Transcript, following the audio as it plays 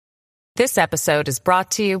This episode is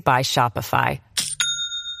brought to you by Shopify.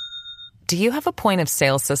 Do you have a point of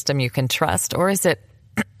sale system you can trust, or is it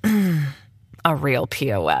a real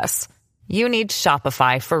POS? You need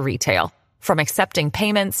Shopify for retail. From accepting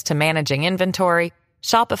payments to managing inventory,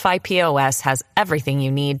 Shopify POS has everything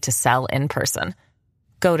you need to sell in person.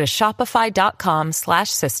 Go to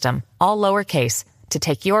shopify.com/system, all lowercase, to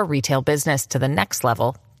take your retail business to the next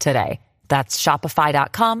level today. That's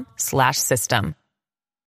shopify.com/system.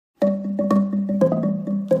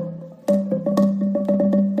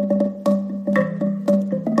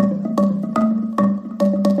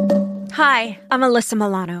 Hi, I'm Alyssa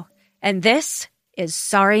Milano, and this is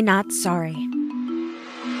Sorry Not Sorry.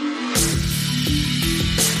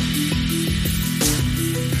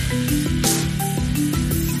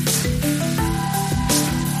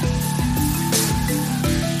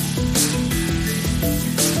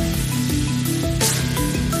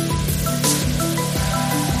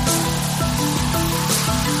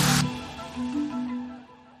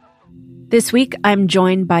 This week, I'm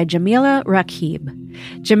joined by Jamila Rakib.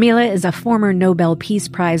 Jamila is a former Nobel Peace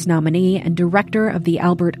Prize nominee and director of the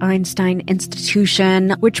Albert Einstein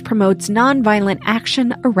Institution, which promotes nonviolent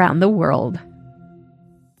action around the world.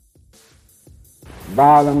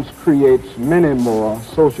 Violence creates many more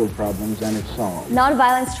social problems than it solves.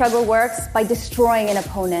 Nonviolent struggle works by destroying an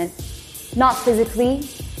opponent, not physically,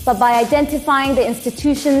 but by identifying the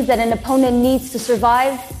institutions that an opponent needs to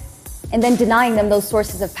survive and then denying them those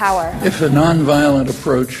sources of power. If a nonviolent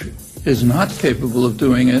approach is not capable of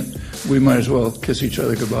doing it, we might as well kiss each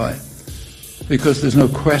other goodbye. Because there's no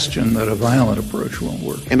question that a violent approach won't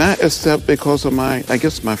work. And I accept, because of my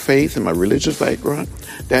faith and my religious background,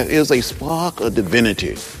 there is a spark of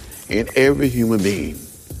divinity in every human being.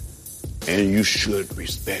 And you should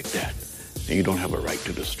respect that. And you don't have a right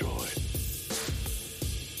to destroy it.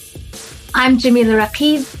 I'm Jamila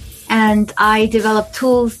Rakib, and I develop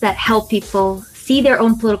tools that help people see their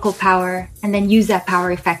own political power and then use that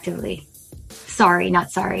power effectively. Sorry, not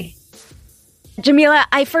sorry. Jamila,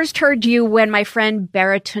 I first heard you when my friend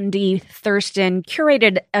Baratunde Thurston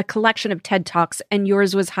curated a collection of TED Talks and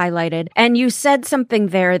yours was highlighted. And you said something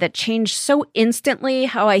there that changed so instantly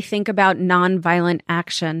how I think about nonviolent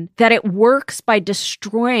action, that it works by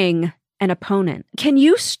destroying an opponent. Can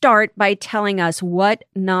you start by telling us what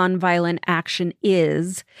nonviolent action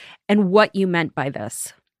is and what you meant by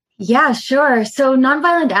this? Yeah, sure. So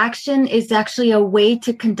nonviolent action is actually a way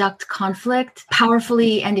to conduct conflict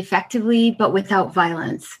powerfully and effectively, but without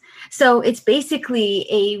violence. So it's basically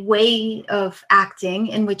a way of acting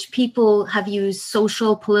in which people have used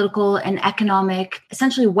social, political, and economic,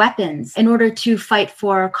 essentially weapons, in order to fight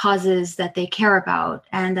for causes that they care about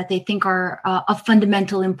and that they think are of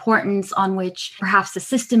fundamental importance, on which perhaps the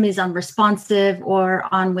system is unresponsive or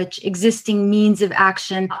on which existing means of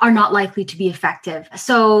action are not likely to be effective.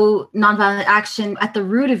 So nonviolent action, at the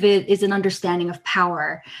root of it, is an understanding of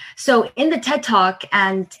power. So in the TED Talk,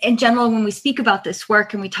 and in general, when we speak about this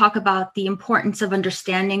work and we talk about the importance of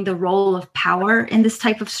understanding the role of power in this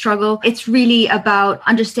type of struggle, it's really about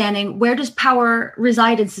understanding, where does power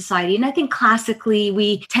reside in society? And I think classically,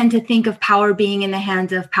 we tend to think of power being in the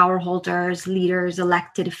hands of power holders, leaders,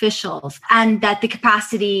 elected officials, and that the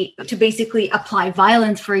capacity to basically apply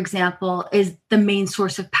violence, for example, is the main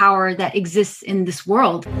source of power that exists in this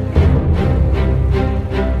world.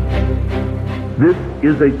 This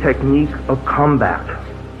is a technique of combat.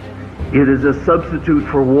 It is a substitute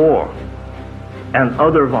for war and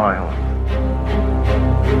other violence.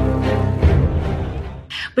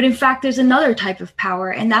 But in fact, there's another type of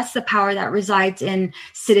power, and that's the power that resides in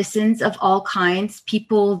citizens of all kinds,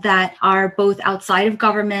 people that are both outside of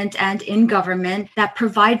government and in government, that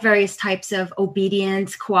provide various types of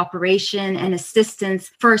obedience, cooperation, and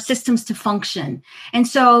assistance for systems to function. And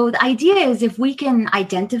so the idea is, if we can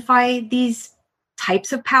identify these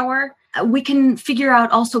types of power, we can figure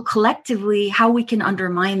out also collectively how we can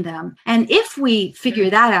undermine them. And if we figure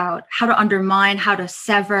that out, how to undermine, how to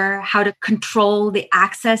sever, how to control the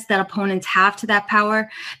access that opponents have to that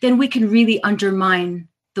power, then we can really undermine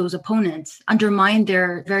those opponents, undermine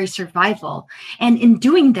their very survival. And in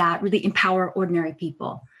doing that, really empower ordinary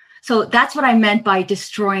people. So that's what I meant by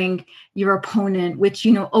destroying your opponent, which,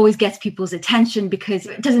 always gets people's attention because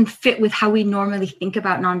it doesn't fit with how we normally think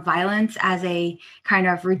about nonviolence as a kind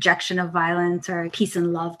of rejection of violence or peace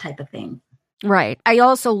and love type of thing. Right. I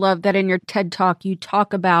also love that in your TED Talk, you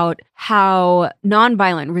talk about how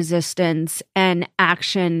nonviolent resistance and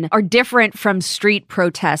action are different from street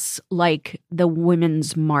protests like the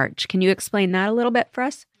Women's March. Can you explain that a little bit for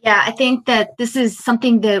us? Yeah, I think that this is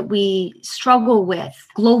something that we struggle with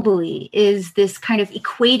globally, is this kind of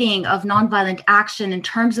equating of nonviolent action in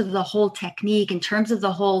terms of the whole technique, in terms of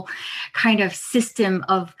the whole kind of system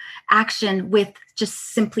of action with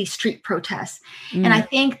just simply street protests. And I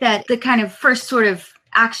think that the kind of first sort of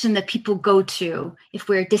action that people go to if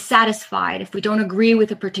we're dissatisfied, if we don't agree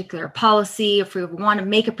with a particular policy, if we want to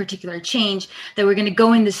make a particular change, that we're going to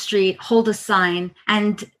go in the street, hold a sign,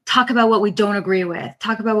 and talk about what we don't agree with,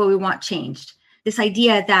 talk about what we want changed. This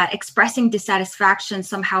idea that expressing dissatisfaction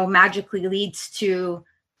somehow magically leads to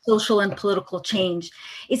social and political change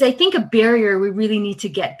is, I think, a barrier we really need to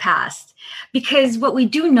get past. Because what we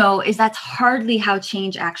do know is that's hardly how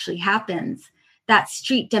change actually happens. That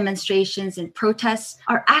street demonstrations and protests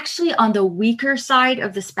are actually on the weaker side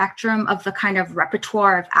of the spectrum of the kind of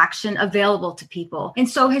repertoire of action available to people. And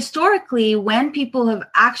so historically, when people have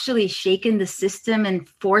actually shaken the system and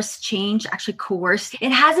forced change, actually coerced,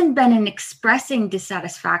 it hasn't been in expressing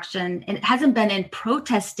dissatisfaction, and it hasn't been in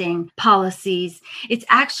protesting policies. It's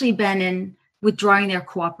actually been in withdrawing their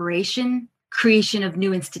cooperation, creation of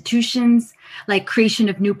new institutions, like creation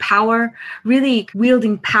of new power, really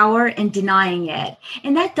wielding power and denying it.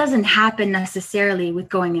 And that doesn't happen necessarily with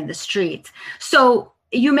going in the streets. So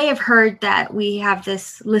you may have heard that we have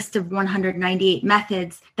this list of 198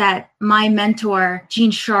 methods that my mentor,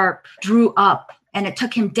 Gene Sharp, drew up, and it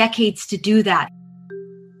took him decades to do that.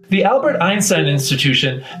 The Albert Einstein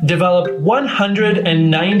Institution developed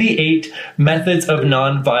 198 methods of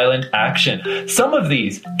nonviolent action. Some of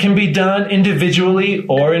these can be done individually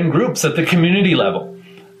or in groups at the community level.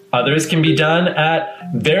 Others can be done at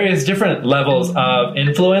various different levels of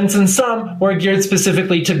influence, and some were geared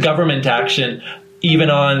specifically to government action, even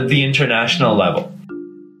on the international level.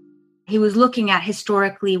 He was looking at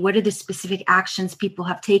historically what are the specific actions people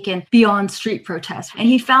have taken beyond street protests. And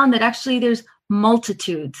he found that actually there's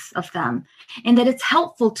multitudes of them, and that it's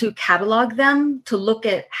helpful to catalog them, to look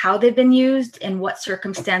at how they've been used, in what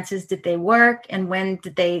circumstances did they work, and when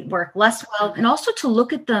did they work less well, and also to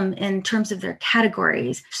look at them in terms of their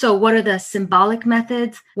categories. So what are the symbolic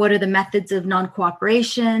methods? What are the methods of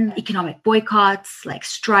non-cooperation, economic boycotts, like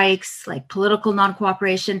strikes, like political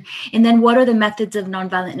non-cooperation? And then what are the methods of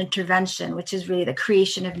nonviolent intervention, which is really the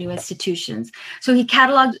creation of new institutions? So he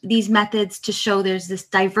cataloged these methods to show there's this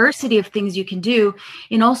diversity of things you can do,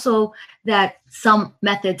 and also that some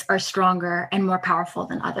methods are stronger and more powerful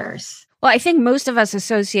than others. Well, I think most of us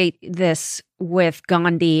associate this with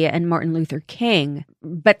Gandhi and Martin Luther King,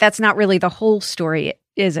 but that's not really the whole story,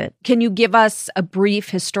 is it? Can you give us a brief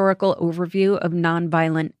historical overview of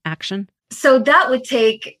nonviolent action? So that would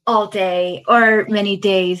take all day or many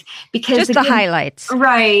days, because just the highlights.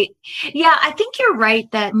 Right. Yeah, I think you're right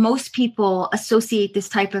that most people associate this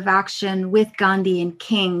type of action with Gandhi and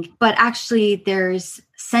King, but actually there's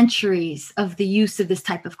centuries of the use of this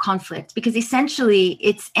type of conflict, because essentially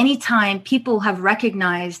it's anytime people have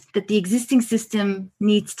recognized that the existing system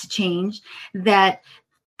needs to change, that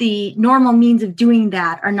the normal means of doing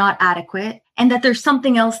that are not adequate, and that there's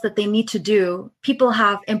something else that they need to do, people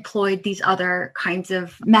have employed these other kinds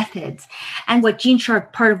of methods. And what Gene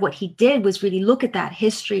Sharp, part of what he did was really look at that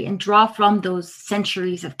history and draw from those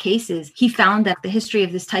centuries of cases. He found that the history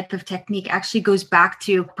of this type of technique actually goes back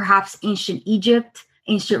to perhaps ancient Egypt,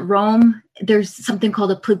 ancient Rome. There's something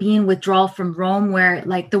called a plebeian withdrawal from Rome, where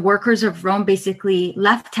like the workers of Rome basically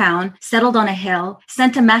left town, settled on a hill,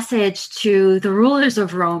 sent a message to the rulers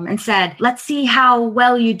of Rome and said, let's see how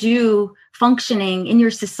well you do functioning in your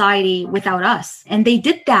society without us. And they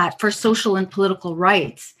did that for social and political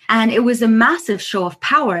rights. And it was a massive show of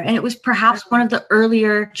power. And it was perhaps one of the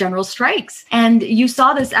earlier general strikes. And you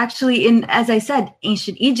saw this actually in, as I said,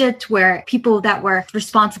 ancient Egypt, where people that were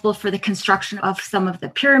responsible for the construction of some of the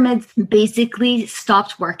pyramids basically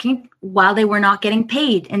stopped working while they were not getting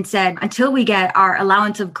paid and said, until we get our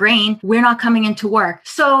allowance of grain, we're not coming into work.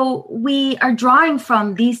 So we are drawing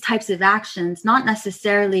from these types of actions, not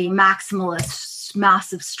necessarily maximalist,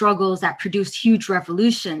 massive struggles that produced huge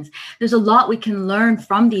revolutions. There's a lot we can learn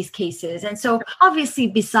from these cases. And so obviously,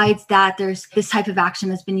 besides that, there's this type of action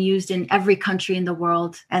that's been used in every country in the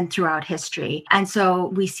world and throughout history. And so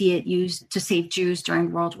we see it used to save Jews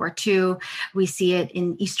during World War II. We see it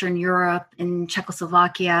in Eastern Europe, in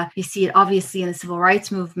Czechoslovakia. We see it obviously in the civil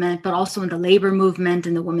rights movement, but also in the labor movement,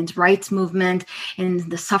 in the women's rights movement, in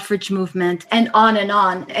the suffrage movement, and on and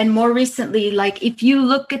on. And more recently, like if you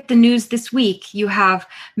look at the news this week, you have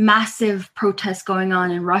massive protests going on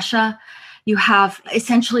in Russia. You have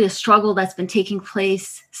essentially a struggle that's been taking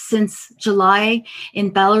place since July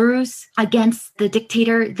in Belarus against the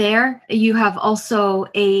dictator there. You have also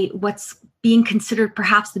what's being considered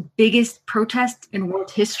perhaps the biggest protest in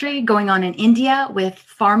world history going on in India with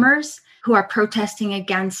farmers who are protesting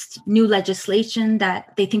against new legislation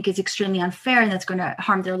that they think is extremely unfair and that's going to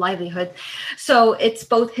harm their livelihood. So it's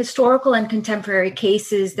both historical and contemporary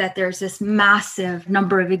cases that there's this massive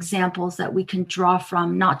number of examples that we can draw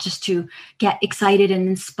from, not just to get excited and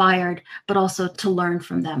inspired, but also to learn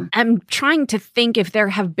from them. I'm trying to think if there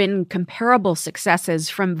have been comparable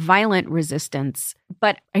successes from violent resistance,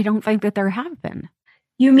 but I don't think that there have been.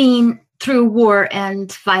 You mean through war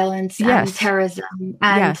and violence and terrorism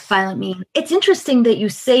and violent means. It's interesting that you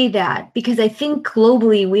say that, because I think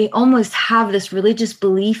globally we almost have this religious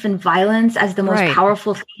belief in violence as the most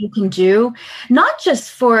powerful thing you can do, not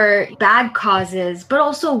just for bad causes, but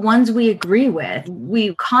also ones we agree with.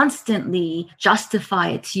 We constantly justify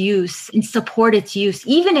its use and support its use.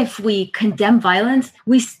 Even if we condemn violence,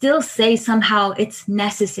 we still say somehow it's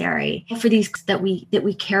necessary for these that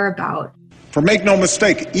we care about. For make no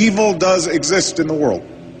mistake, evil does exist in the world.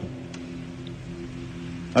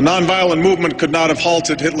 A nonviolent movement could not have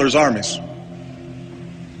halted Hitler's armies.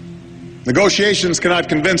 Negotiations cannot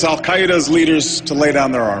convince Al-Qaeda's leaders to lay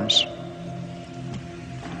down their arms.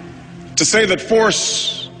 To say that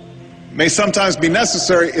force may sometimes be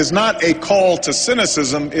necessary is not a call to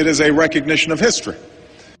cynicism, it is a recognition of history.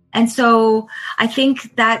 And so I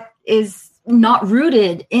think that is not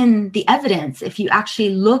rooted in the evidence. If you actually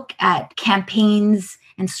look at campaigns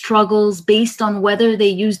and struggles based on whether they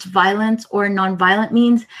used violence or nonviolent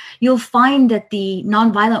means, you'll find that the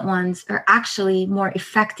nonviolent ones are actually more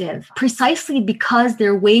effective, precisely because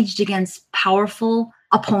they're waged against powerful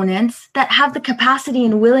opponents that have the capacity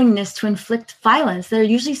and willingness to inflict violence. They're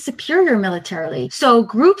usually superior militarily. So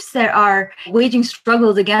groups that are waging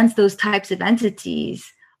struggles against those types of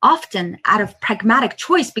entities, often out of pragmatic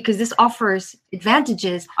choice, because this offers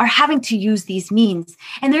advantages, are having to use these means.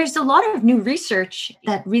 And there's a lot of new research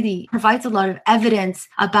that really provides a lot of evidence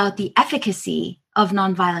about the efficacy of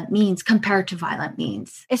nonviolent means compared to violent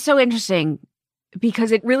means. It's so interesting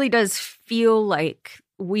because it really does feel like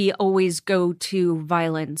we always go to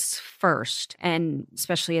violence first, and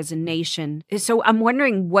especially as a nation. So I'm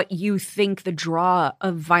wondering what you think the draw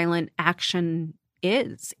of violent action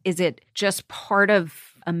is. Is it just part of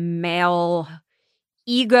a male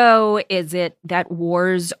ego? Is it that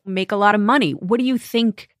wars make a lot of money? What do you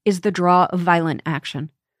think is the draw of violent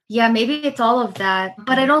action? Yeah, maybe it's all of that,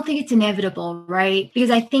 but I don't think it's inevitable, right?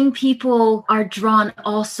 Because I think people are drawn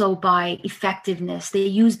also by effectiveness. They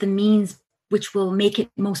use the means which will make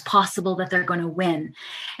it most possible that they're going to win.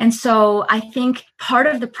 And so I think part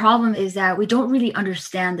of the problem is that we don't really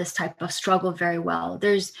understand this type of struggle very well.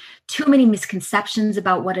 There's too many misconceptions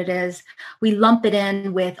about what it is. We lump it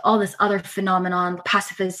in with all this other phenomenon,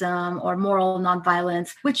 pacifism or moral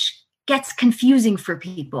nonviolence, which gets confusing for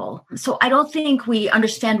people. So I don't think we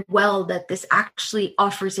understand well that this actually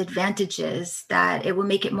offers advantages, that it will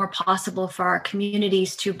make it more possible for our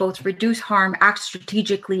communities to both reduce harm, act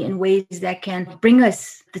strategically in ways that can bring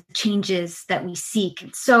us the changes that we seek.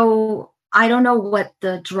 So I don't know what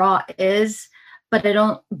the draw is, but I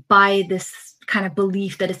don't buy this kind of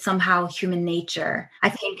belief that it's somehow human nature. I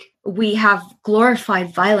think we have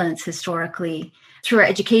glorified violence historically. Through our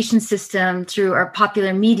education system, through our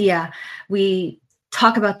popular media, we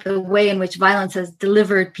talk about the way in which violence has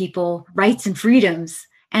delivered people rights and freedoms.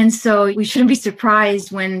 And so we shouldn't be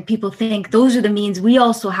surprised when people think those are the means we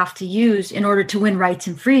also have to use in order to win rights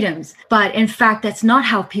and freedoms. But in fact, that's not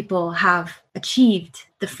how people have achieved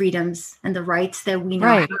the freedoms and the rights that we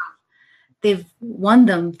now have. They've won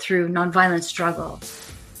them through nonviolent struggle.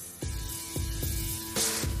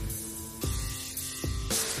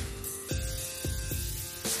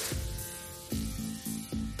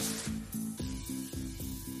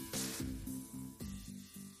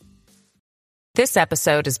 This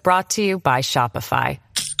episode is brought to you by Shopify.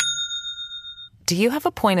 Do you have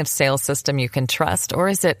a point of sale system you can trust, or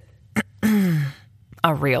is it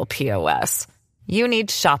a real POS? You need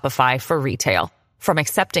Shopify for retail. From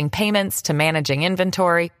accepting payments to managing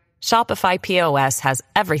inventory, Shopify POS has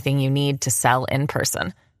everything you need to sell in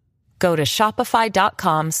person. Go to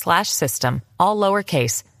shopify.com/system, all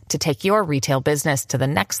lowercase, to take your retail business to the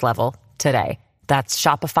next level today. That's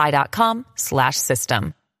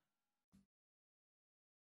shopify.com/system.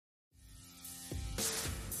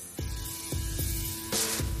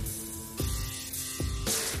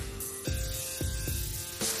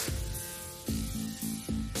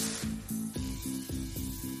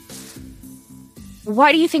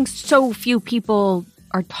 Why do you think so few people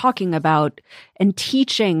are talking about and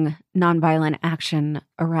teaching nonviolent action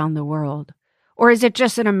around the world? Or is it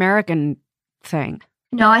just an American thing?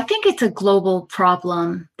 No, I think it's a global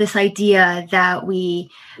problem. This idea that we,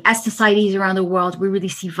 as societies around the world, we really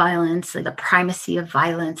see violence, like the primacy of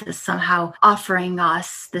violence is somehow offering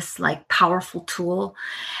us this like powerful tool.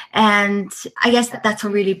 And I guess that's a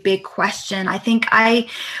really big question. I think I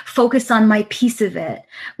focus on my piece of it,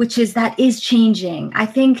 which is that is changing. I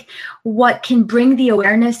think what can bring the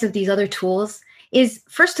awareness of these other tools is,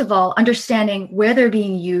 first of all, understanding where they're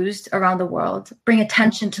being used around the world, bring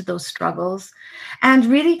attention to those struggles, and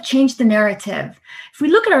really change the narrative. If we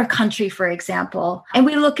look at our country, for example, and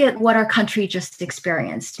we look at what our country just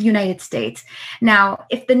experienced, the United States. Now,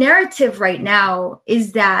 if the narrative right now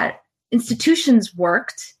is that institutions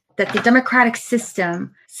worked, that the democratic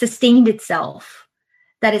system sustained itself,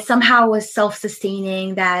 that it somehow was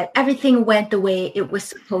self-sustaining, that everything went the way it was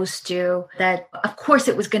supposed to, that of course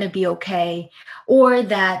it was going to be okay, or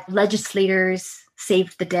that legislators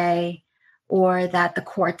saved the day, or that the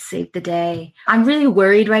courts saved the day. I'm really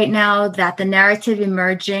worried right now that the narrative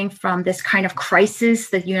emerging from this kind of crisis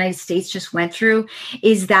that the United States just went through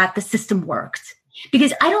is that the system worked.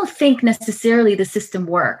 Because I don't think necessarily the system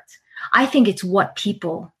worked. I think it's what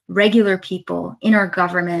people, regular people in our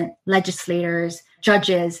government, legislators,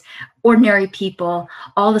 judges, ordinary people,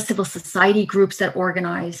 all the civil society groups that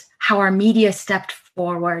organize, how our media stepped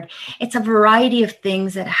forward. It's a variety of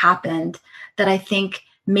things that happened that I think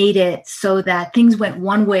made it so that things went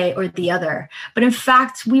one way or the other. But in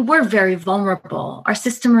fact, we were very vulnerable. Our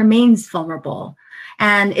system remains vulnerable.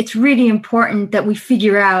 And it's really important that we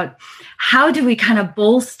figure out how do we kind of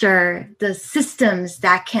bolster the systems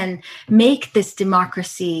that can make this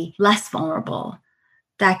democracy less vulnerable,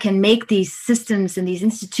 that can make these systems and these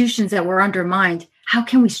institutions that were undermined, how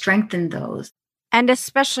can we strengthen those? And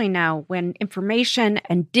especially now when information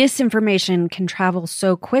and disinformation can travel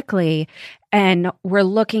so quickly, and we're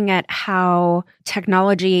looking at how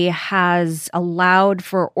technology has allowed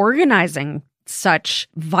for organizing such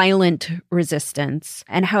violent resistance,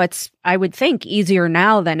 and how it's, I would think, easier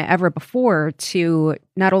now than ever before to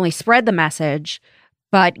not only spread the message,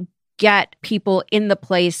 but get people in the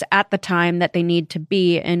place at the time that they need to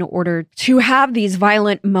be in order to have these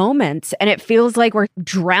violent moments. And it feels like we're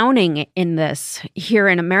drowning in this here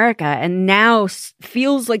in America. And now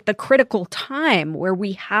feels like the critical time where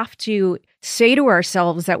we have to say to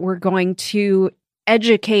ourselves that we're going to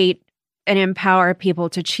educate and empower people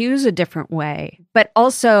to choose a different way. But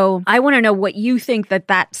also, I want to know what you think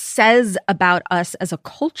that says about us as a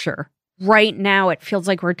culture. Right now, it feels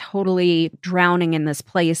like we're totally drowning in this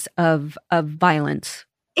place of violence.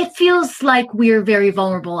 It feels like we're very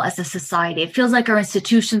vulnerable as a society. It feels like our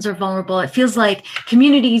institutions are vulnerable. It feels like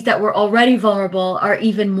communities that were already vulnerable are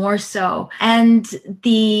even more so. And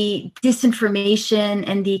the disinformation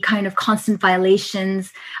and the kind of constant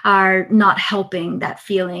violations are not helping that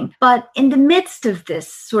feeling. But in the midst of this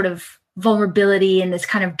sort of vulnerability and this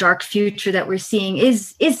kind of dark future that we're seeing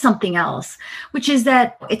is something else, which is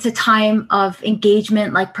that it's a time of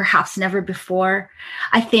engagement like perhaps never before.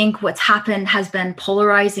 I think what's happened has been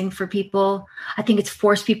polarizing for people. I think it's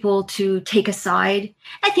forced people to take a side.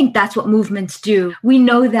 I think that's what movements do. We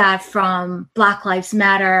know that from Black Lives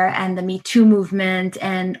Matter and the Me Too movement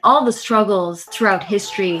and all the struggles throughout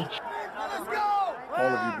history. All of you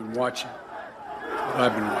have been watching what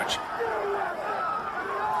I've been watching.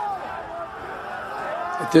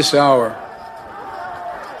 At this hour,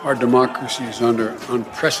 our democracy is under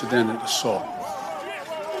unprecedented assault.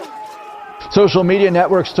 Social media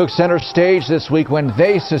networks took center stage this week when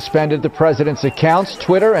they suspended the president's accounts.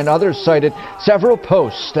 Twitter and others cited several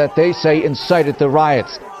posts that they say incited the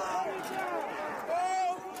riots.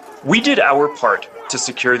 We did our part to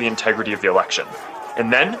secure the integrity of the election.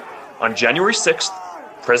 And then, on January 6th,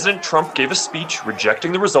 President Trump gave a speech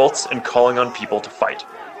rejecting the results and calling on people to fight.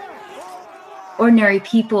 Ordinary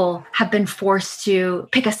people have been forced to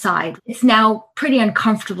pick a side. It's now pretty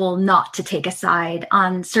uncomfortable not to take a side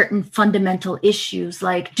on certain fundamental issues,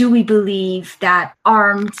 like, do we believe that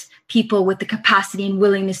armed people with the capacity and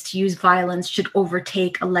willingness to use violence should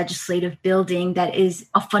overtake a legislative building that is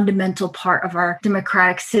a fundamental part of our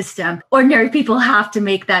democratic system? Ordinary people have to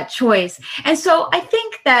make that choice. And so I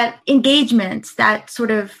think that engagement, that sort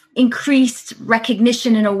of increased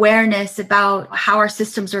recognition and awareness about how our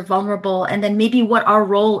systems are vulnerable, and then maybe what our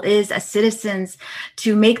role is as citizens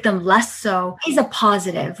to make them less so, is a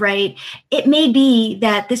positive, right? It may be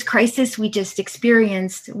that this crisis we just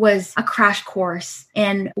experienced was a crash course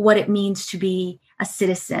in what it means to be a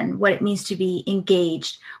citizen, what it means to be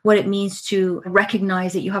engaged, what it means to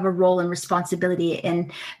recognize that you have a role and responsibility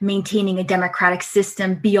in maintaining a democratic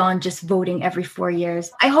system beyond just voting every 4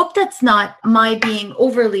 years. I hope that's not my being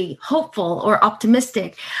overly hopeful or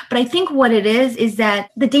optimistic, but I think what it is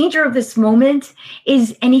that the danger of this moment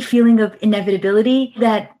is any feeling of inevitability,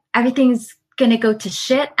 that everything's going to go to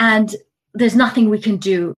shit and there's nothing we can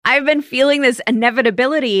do. I've been feeling this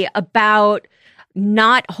inevitability about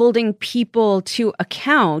not holding people to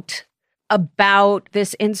account about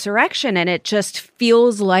this insurrection. And it just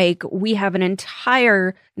feels like we have an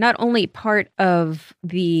entire, not only part of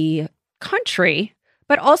the country,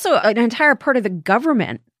 but also an entire part of the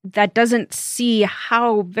government that doesn't see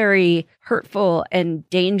how very hurtful and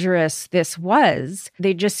dangerous this was.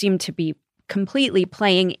 They just seem to be completely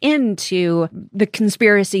playing into the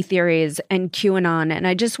conspiracy theories and QAnon. And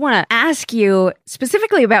I just want to ask you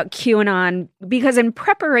specifically about QAnon, because in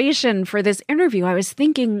preparation for this interview, I was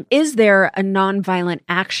thinking, is there a nonviolent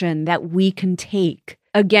action that we can take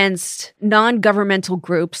against non-governmental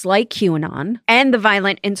groups like QAnon and the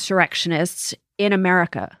violent insurrectionists in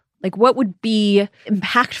America? Like, what would be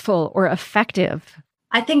impactful or effective?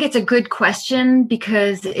 I think it's a good question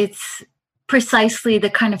because it's precisely the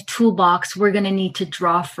kind of toolbox we're going to need to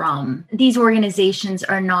draw from. These organizations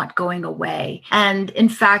are not going away. And in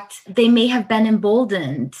fact, they may have been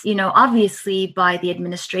emboldened, obviously by the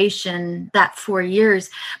administration that 4 years,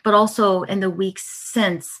 but also in the weeks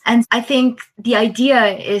since. And I think the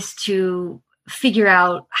idea is to figure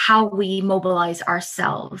out how we mobilize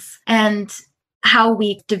ourselves and how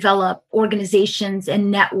we develop organizations and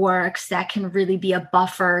networks that can really be a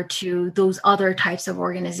buffer to those other types of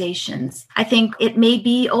organizations. I think it may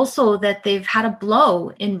be also that they've had a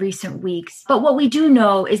blow in recent weeks. But what we do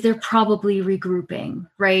know is they're probably regrouping,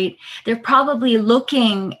 right? They're probably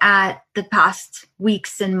looking at the past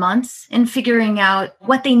weeks and months and figuring out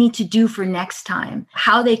what they need to do for next time,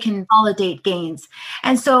 how they can consolidate gains.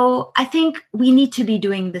 And so I think we need to be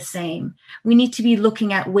doing the same. We need to be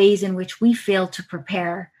looking at ways in which we fail to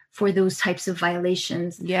prepare for those types of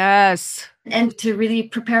violations. Yes. And to really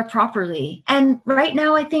prepare properly. And right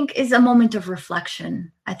now, I think, is a moment of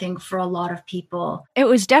reflection, I think, for a lot of people. It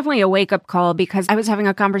was definitely a wake-up call because I was having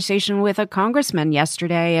a conversation with a congressman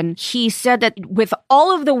yesterday, and he said that with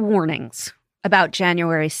all of the warnings about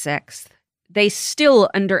January 6th, they still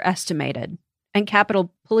underestimated, and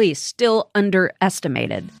Capitol Police still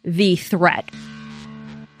underestimated the threat.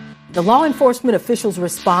 The law enforcement officials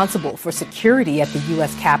responsible for security at the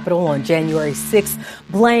U.S. Capitol on January 6th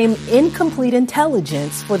blame incomplete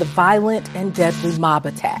intelligence for the violent and deadly mob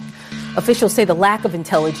attack. Officials say the lack of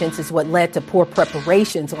intelligence is what led to poor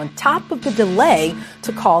preparations on top of the delay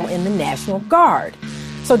to call in the National Guard.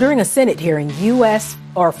 So during a Senate hearing,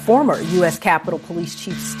 former U.S. Capitol Police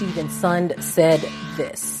Chief Stephen Sund said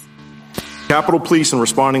this. Capitol Police and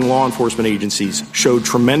responding law enforcement agencies showed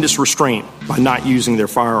tremendous restraint by not using their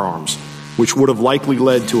firearms, which would have likely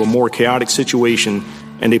led to a more chaotic situation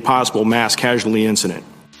and a possible mass casualty incident.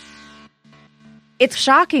 It's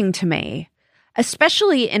shocking to me,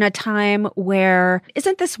 especially in a time where,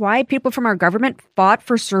 isn't this why people from our government fought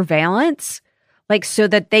for surveillance? Like, so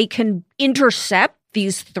that they can intercept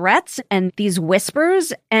these threats and these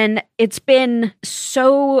whispers. And it's been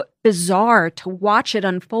so bizarre to watch it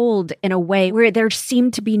unfold in a way where there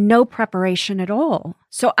seemed to be no preparation at all.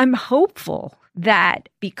 So I'm hopeful that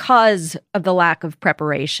because of the lack of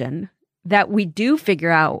preparation, that we do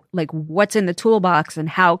figure out like what's in the toolbox and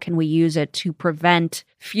how can we use it to prevent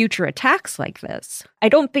future attacks like this. I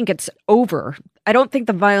don't think it's over. I don't think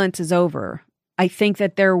the violence is over. I think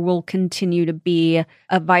that there will continue to be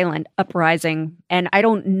a violent uprising. And I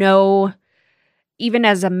don't know, even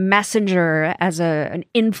as a messenger, as an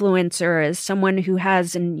influencer, as someone who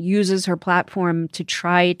has and uses her platform to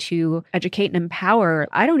try to educate and empower,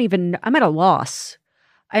 I'm at a loss.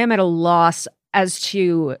 I am at a loss as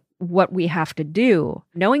to what we have to do.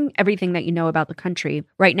 Knowing everything that you know about the country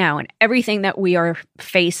right now and everything that we are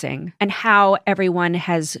facing and how everyone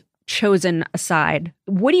has chosen a side.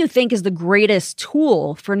 What do you think is the greatest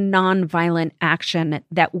tool for nonviolent action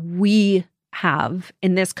that we have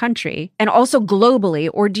in this country and also globally?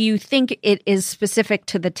 Or do you think it is specific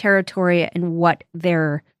to the territory and what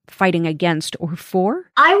they're fighting against or for?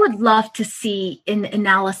 I would love to see an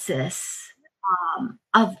analysis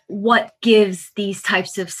of what gives these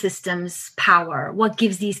types of systems power, what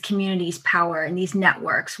gives these communities power and these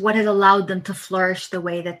networks, what has allowed them to flourish the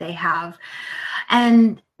way that they have.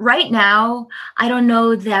 And Right now, I don't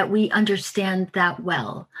know that we understand that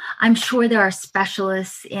well. I'm sure there are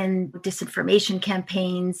specialists in disinformation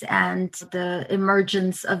campaigns and the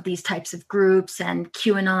emergence of these types of groups and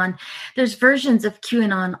QAnon. There's versions of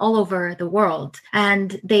QAnon all over the world,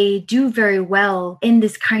 and they do very well in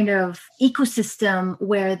this kind of ecosystem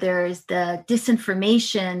where there's the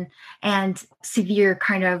disinformation and severe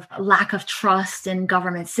kind of lack of trust in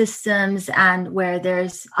government systems, and where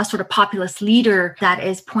there's a sort of populist leader that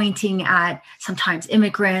is pointing at sometimes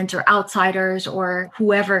immigrants or outsiders or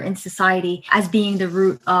whoever in society as being the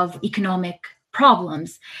root of economic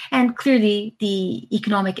problems. And clearly the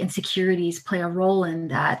economic insecurities play a role in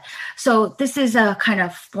that. So this is a kind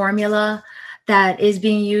of formula that is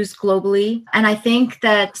being used globally. And I think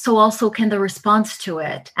that so also can the response to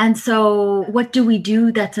it. And so what do we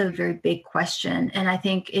do? That's a very big question. And I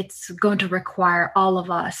think it's going to require all of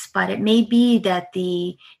us. But it may be that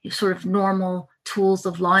the sort of normal tools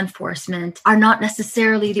of law enforcement are not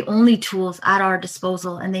necessarily the only tools at our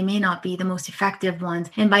disposal, and they may not be the most effective ones.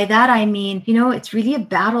 And by that, I mean, it's really a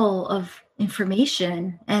battle of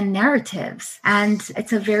information and narratives. And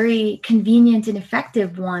it's a very convenient and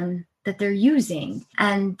effective one that they're using,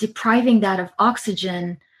 and depriving that of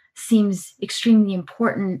oxygen seems extremely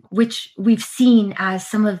important, which we've seen as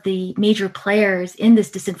some of the major players in this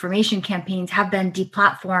disinformation campaigns have been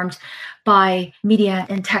deplatformed by media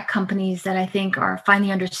and tech companies that I think are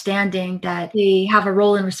finally understanding that they have a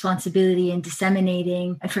role and responsibility in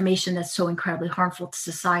disseminating information that's so incredibly harmful to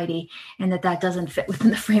society, and that doesn't fit within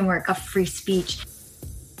the framework of free speech.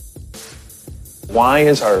 Why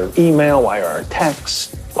is our email, why are our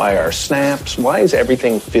texts, why are snaps, why is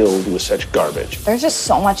everything filled with such garbage? There's just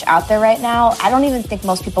so much out there right now. I don't even think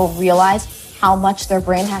most people realize how much their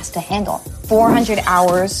brain has to handle. 400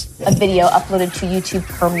 hours of video uploaded to YouTube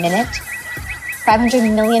per minute, 500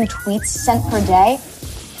 million tweets sent per day.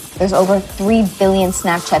 There's over 3 billion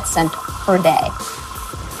Snapchats sent per day.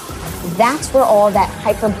 That's where all that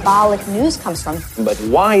hyperbolic news comes from. But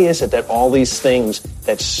why is it that all these things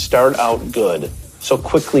that start out good so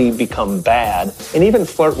quickly become bad and even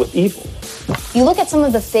flirt with evil? You look at some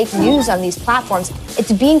of the fake news on these platforms,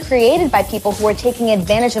 it's being created by people who are taking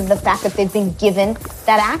advantage of the fact that they've been given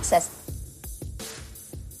that access.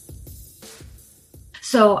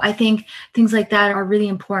 So I think things like that are really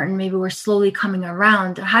important. Maybe we're slowly coming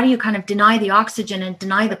around. How do you kind of deny the oxygen and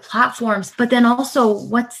deny the platforms? But then also,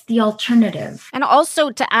 what's the alternative? And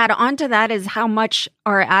also to add on to that is how much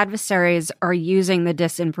our adversaries are using the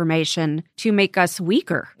disinformation to make us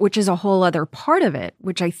weaker, which is a whole other part of it,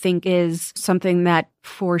 which I think is something that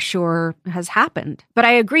for sure has happened. But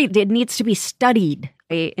I agree, it needs to be studied.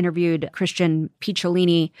 I interviewed Christian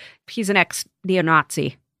Picciolini. He's an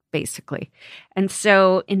ex-neo-Nazi, basically. And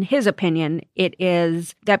so in his opinion, it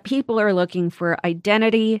is that people are looking for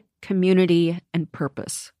identity, community, and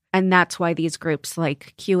purpose. And that's why these groups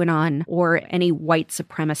like QAnon or any white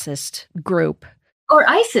supremacist group, or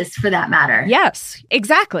ISIS for that matter. Yes,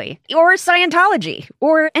 exactly. Or Scientology,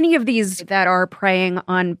 or any of these that are preying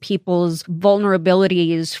on people's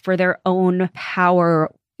vulnerabilities for their own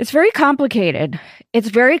power. It's very complicated. It's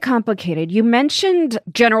very complicated. You mentioned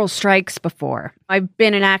general strikes before. I've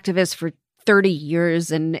been an activist for 30 years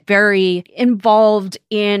and very involved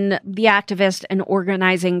in the activist and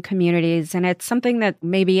organizing communities. And it's something that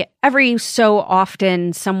maybe every so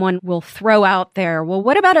often someone will throw out there, well,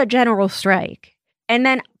 what about a general strike? And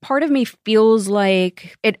then part of me feels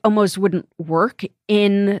like it almost wouldn't work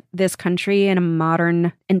in this country, in a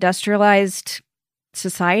modern industrialized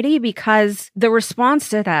society, because the response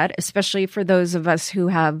to that, especially for those of us who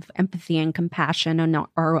have empathy and compassion and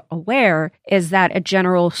are aware, is that a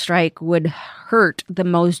general strike would hurt the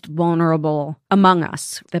most vulnerable among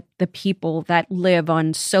us, the people that live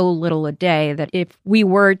on so little a day, that if we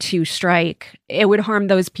were to strike, it would harm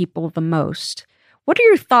those people the most. What are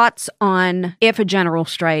your thoughts on if a general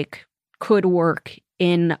strike could work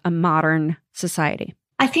in a modern society?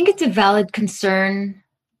 I think it's a valid concern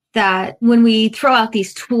that when we throw out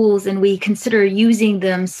these tools and we consider using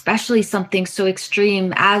them, especially something so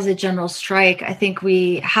extreme as a general strike, I think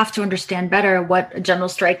we have to understand better what a general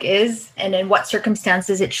strike is and in what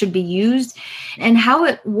circumstances it should be used and how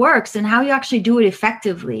it works and how you actually do it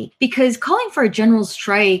effectively. Because calling for a general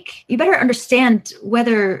strike, you better understand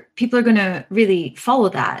whether people are going to really follow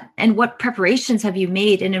that and what preparations have you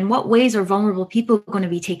made and in what ways are vulnerable people going to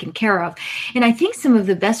be taken care of. And I think some of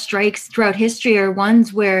the best strikes throughout history are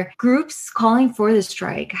ones where groups calling for the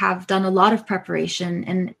strike have done a lot of preparation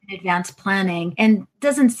and advanced planning and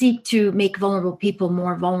doesn't seek to make vulnerable people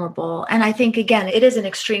more vulnerable. And I think, again, it is an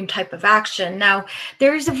extreme type of action. Now,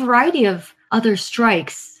 there is a variety of other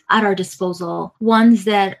strikes at our disposal, ones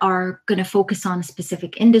that are going to focus on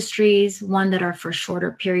specific industries, one that are for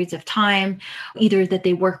shorter periods of time, either that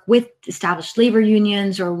they work with established labor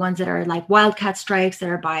unions or ones that are like wildcat strikes that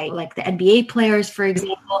are by like the NBA players, for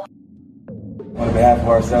example. On behalf of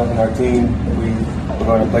ourselves and our team, we're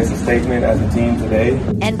going to place a statement as a team today.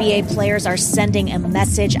 NBA players are sending a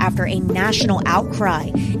message after a national outcry.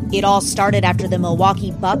 It all started after the Milwaukee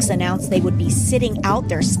Bucks announced they would be sitting out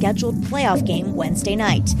their scheduled playoff game Wednesday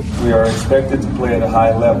night. We are expected to play at a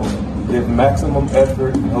high level, give maximum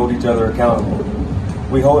effort, and hold each other accountable.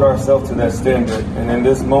 We hold ourselves to that standard, and in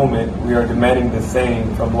this moment, we are demanding the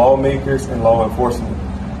same from lawmakers and law enforcement.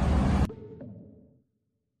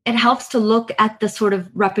 It helps to look at the sort of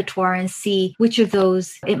repertoire and see which of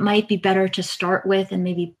those it might be better to start with and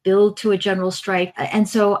maybe build to a general strike. And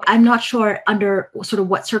so I'm not sure under sort of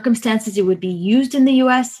what circumstances it would be used in the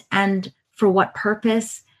US and for what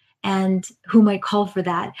purpose and who might call for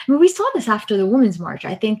that. I mean, we saw this after the Women's March.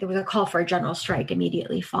 I think there was a call for a general strike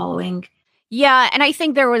immediately following. Yeah, and I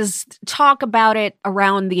think there was talk about it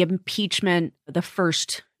around the impeachment, the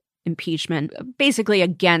first impeachment, basically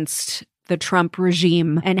against the Trump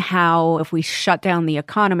regime, and how if we shut down the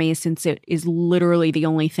economy, since it is literally the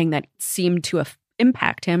only thing that seemed to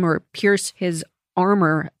impact him or pierce his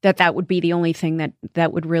armor, that would be the only thing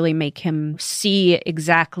that would really make him see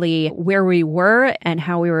exactly where we were and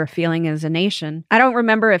how we were feeling as a nation. I don't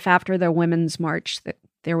remember if after the Women's March that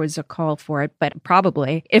there was a call for it, but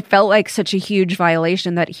probably. It felt like such a huge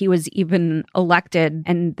violation that he was even elected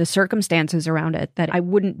and the circumstances around it that I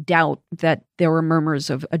wouldn't doubt that there were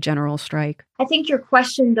murmurs of a general strike. I think your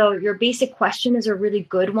question, though, your basic question is a really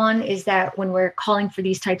good one, is that when we're calling for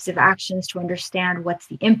these types of actions to understand what's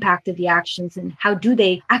the impact of the actions and how do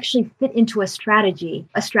they actually fit into a strategy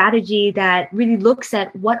that really looks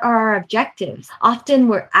at what are our objectives. Often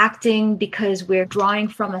we're acting because we're drawing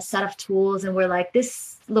from a set of tools and we're like,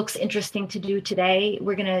 this looks interesting to do today.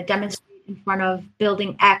 We're going to demonstrate in front of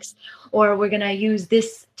building X, or we're going to use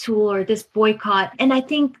this tool or this boycott. And I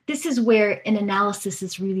think this is where an analysis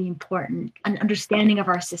is really important, an understanding of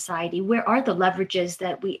our society. Where are the leverages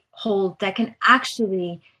that we hold that can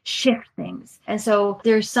actually shift things? And so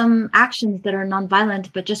there's some actions that are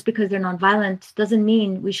nonviolent, but just because they're nonviolent doesn't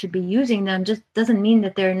mean we should be using them, just doesn't mean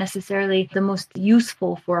that they're necessarily the most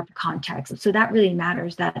useful for a context. So that really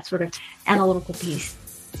matters, that sort of analytical piece.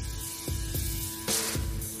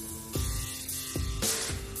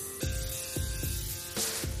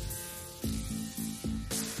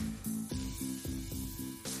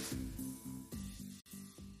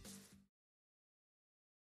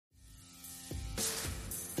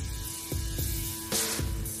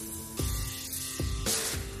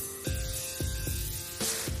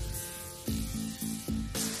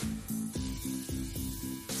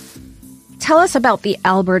 Tell us about the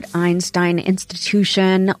Albert Einstein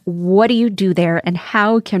Institution. What do you do there, and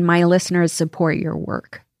how can my listeners support your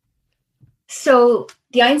work? So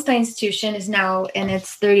the Einstein Institution is now in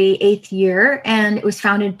its 38th year, and it was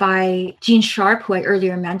founded by Gene Sharp, who I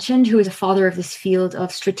earlier mentioned, who is a father of this field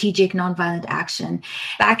of strategic nonviolent action.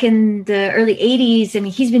 Back in the early 80s, I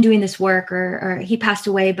mean, he's been doing this work, or he passed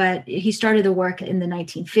away, but he started the work in the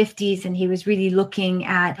 1950s, and he was really looking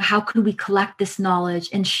at how could we collect this knowledge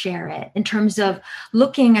and share it in terms of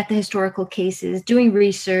looking at the historical cases, doing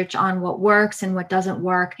research on what works and what doesn't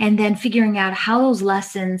work, and then figuring out how those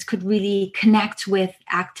lessons could really connect with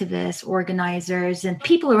activists, organizers, and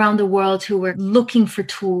people around the world who were looking for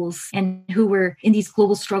tools and who were in these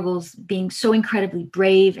global struggles being so incredibly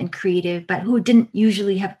brave and creative, but who didn't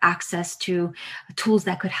usually have access to tools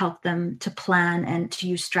that could help them to plan and to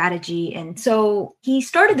use strategy. And so he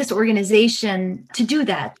started this organization to do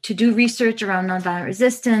that, to do research around nonviolent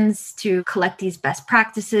resistance, to collect these best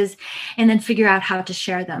practices, and then figure out how to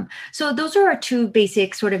share them. So those are our two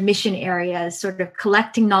basic sort of mission areas, sort of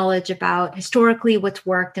collecting knowledge about historically what's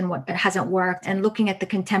worked and what hasn't worked, and looking at the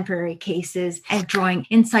contemporary cases and drawing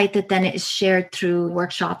insight that then is shared through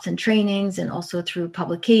workshops and trainings, and also through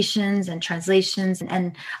publications and translations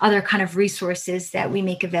and other kind of resources that we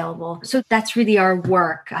make available. So that's really our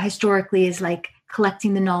work historically, is like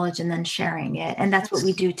collecting the knowledge and then sharing it. And that's what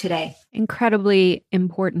we do today. Incredibly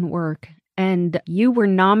important work. And you were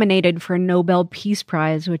nominated for a Nobel Peace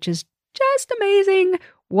Prize, which is just amazing.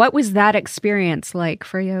 What was that experience like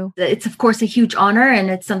for you? It's, of course, a huge honor, and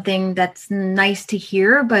it's something that's nice to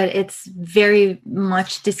hear, but it's very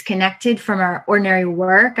much disconnected from our ordinary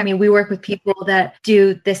work. I mean, we work with people that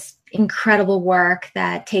do this incredible work,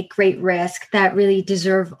 that take great risk, that really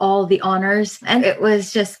deserve all the honors. And it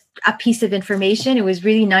was just a piece of information. It was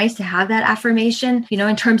really nice to have that affirmation,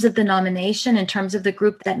 in terms of the nomination, in terms of the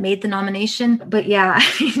group that made the nomination. But yeah.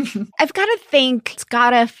 I've got to think it's got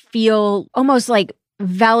to feel almost like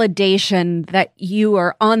validation that you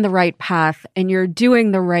are on the right path and you're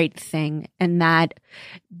doing the right thing, and that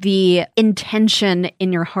the intention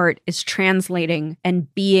in your heart is translating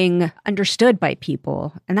and being understood by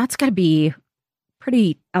people. And that's got to be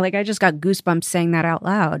pretty, I just got goosebumps saying that out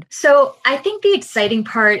loud. So I think the exciting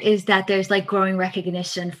part is that there's growing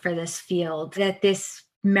recognition for this field, that this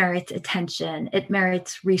merits attention, it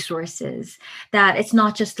merits resources, that it's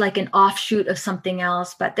not just an offshoot of something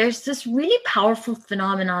else, but there's this really powerful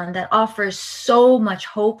phenomenon that offers so much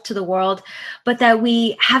hope to the world, but that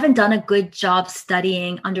we haven't done a good job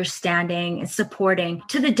studying, understanding, and supporting,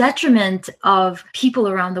 to the detriment of people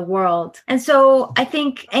around the world. And so I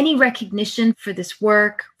think any recognition for this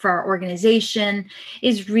work, for our organization,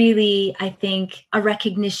 is really, I think, a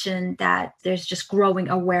recognition that there's just growing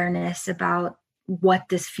awareness about what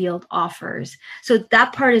this field offers. So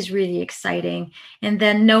that part is really exciting. And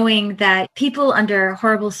then knowing that people under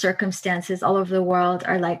horrible circumstances all over the world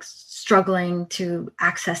are struggling to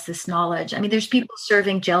access this knowledge. I mean, there's people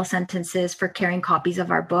serving jail sentences for carrying copies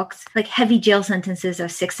of our books, heavy jail sentences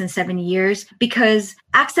of 6 and 7 years, because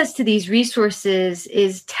access to these resources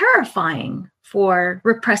is terrifying for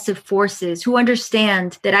repressive forces who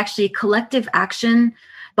understand that actually collective action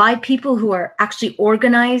by people who are actually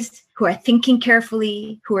organized, who are thinking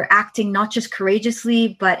carefully, who are acting not just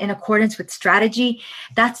courageously, but in accordance with strategy,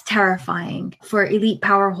 that's terrifying for elite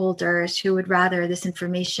power holders who would rather this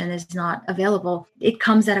information is not available. It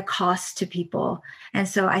comes at a cost to people. And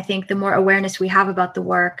so I think the more awareness we have about the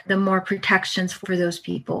work, the more protections for those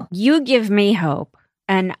people. You give me hope,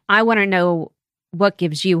 and I want to know what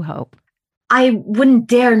gives you hope. I wouldn't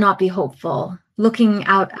dare not be hopeful looking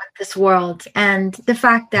out at this world and the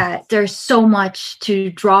fact that there's so much to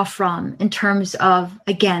draw from in terms of,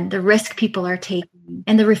 again, the risk people are taking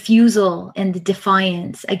and the refusal and the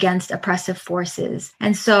defiance against oppressive forces.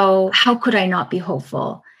 And so how could I not be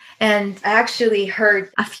hopeful? And I actually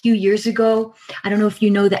heard a few years ago, I don't know if you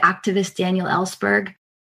know the activist Daniel Ellsberg.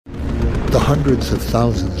 The hundreds of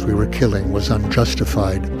thousands we were killing was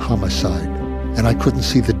unjustified homicide. And I couldn't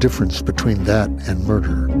see the difference between that and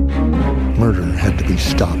murder. Murder had to be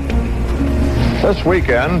stopped. This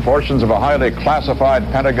weekend, portions of a highly classified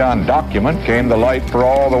Pentagon document came to light for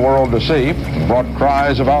all the world to see and brought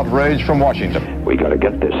cries of outrage from Washington. We got to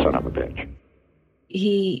get this son of a bitch.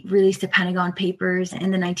 He released the Pentagon Papers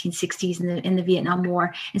in the 1960s in the Vietnam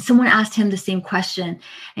War. And someone asked him the same question.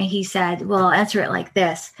 And he said, well, I'll answer it like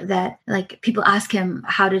this, that people ask him,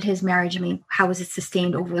 how did his marriage, how was it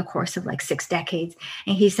sustained over the course of 6 decades?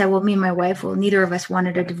 And he said, well, me and my wife, neither of us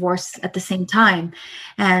wanted a divorce at the same time.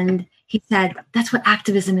 And he said, that's what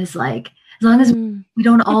activism is like. As long as we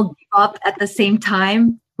don't all give up at the same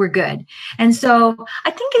time, we're good. And so I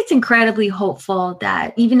think it's incredibly hopeful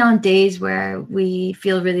that even on days where we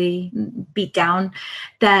feel really beat down,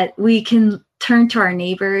 that we can turn to our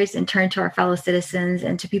neighbors and turn to our fellow citizens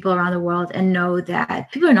and to people around the world and know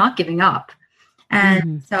that people are not giving up.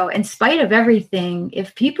 And so in spite of everything,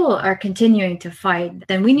 if people are continuing to fight,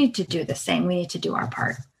 then we need to do the same. We need to do our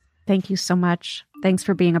part. Thank you so much. Thanks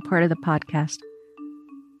for being a part of the podcast.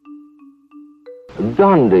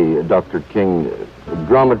 Gandhi, Dr. King,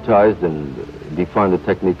 dramatized and defined the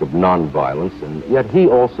technique of nonviolence, and yet he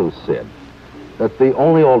also said that the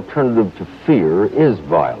only alternative to fear is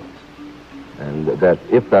violence, and that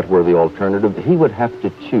if that were the alternative, he would have to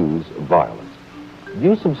choose violence. Do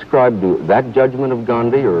you subscribe to that judgment of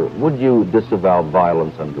Gandhi, or would you disavow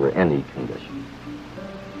violence under any condition?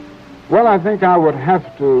 Well, I think I would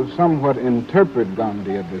have to somewhat interpret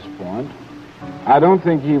Gandhi at this point. I don't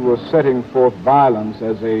think he was setting forth violence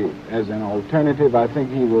as an alternative. I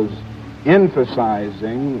think he was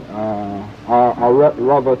emphasizing, or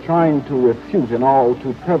rather trying to refute an all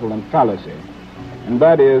too prevalent fallacy. And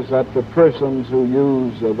that is that the persons who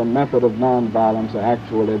use the method of nonviolence are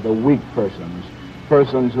actually the weak persons,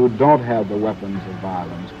 persons who don't have the weapons of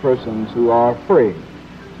violence, persons who are afraid.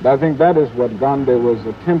 And I think that is what Gandhi was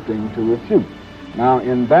attempting to refute. Now,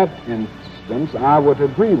 in that instance, I would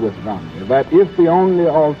agree with Gandhi that if the only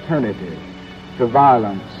alternative to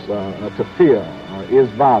violence, to fear, is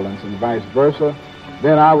violence and vice versa,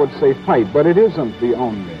 then I would say fight. But it isn't the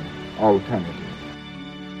only alternative.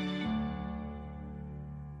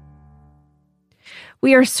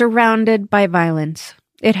 We are surrounded by violence.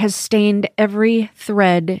 It has stained every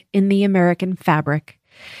thread in the American fabric.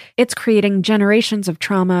 It's creating generations of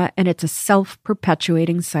trauma, and it's a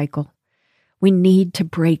self-perpetuating cycle. We need to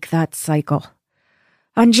break that cycle.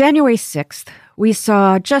 On January 6th, we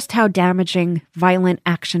saw just how damaging violent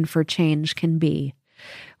action for change can be.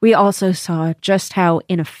 We also saw just how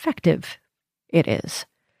ineffective it is.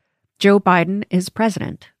 Joe Biden is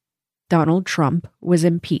president. Donald Trump was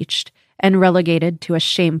impeached and relegated to a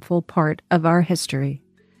shameful part of our history.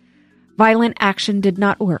 Violent action did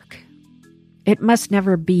not work. It must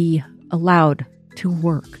never be allowed to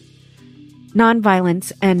work.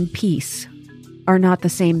 Nonviolence and peace are not the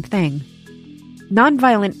same thing.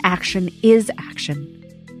 Nonviolent action is action.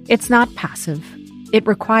 It's not passive. It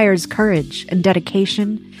requires courage and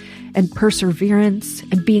dedication and perseverance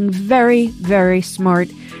and being very, very smart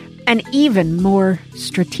and even more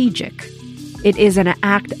strategic. It is an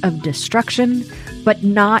act of destruction, but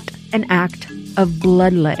not an act of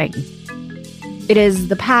bloodletting. It is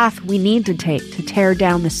the path we need to take to tear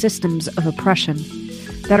down the systems of oppression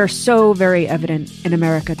that are so very evident in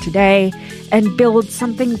America today and build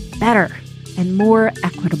something better and more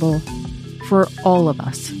equitable for all of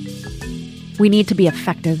us. We need to be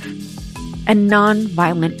effective, and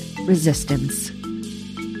nonviolent resistance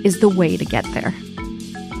is the way to get there.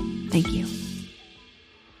 Thank you.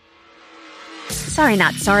 Sorry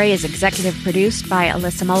Not Sorry is executive produced by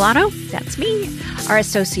Alyssa Milano. That's me. Our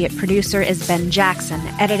associate producer is Ben Jackson.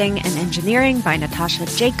 Editing and engineering by Natasha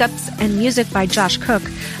Jacobs. And music by Josh Cook,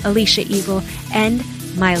 Alicia Eagle, and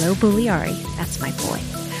Milo Bugliari. That's my boy.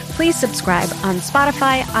 Please subscribe on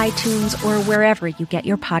Spotify, iTunes, or wherever you get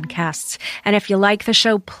your podcasts. And if you like the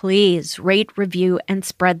show, please rate, review, and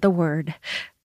spread the word.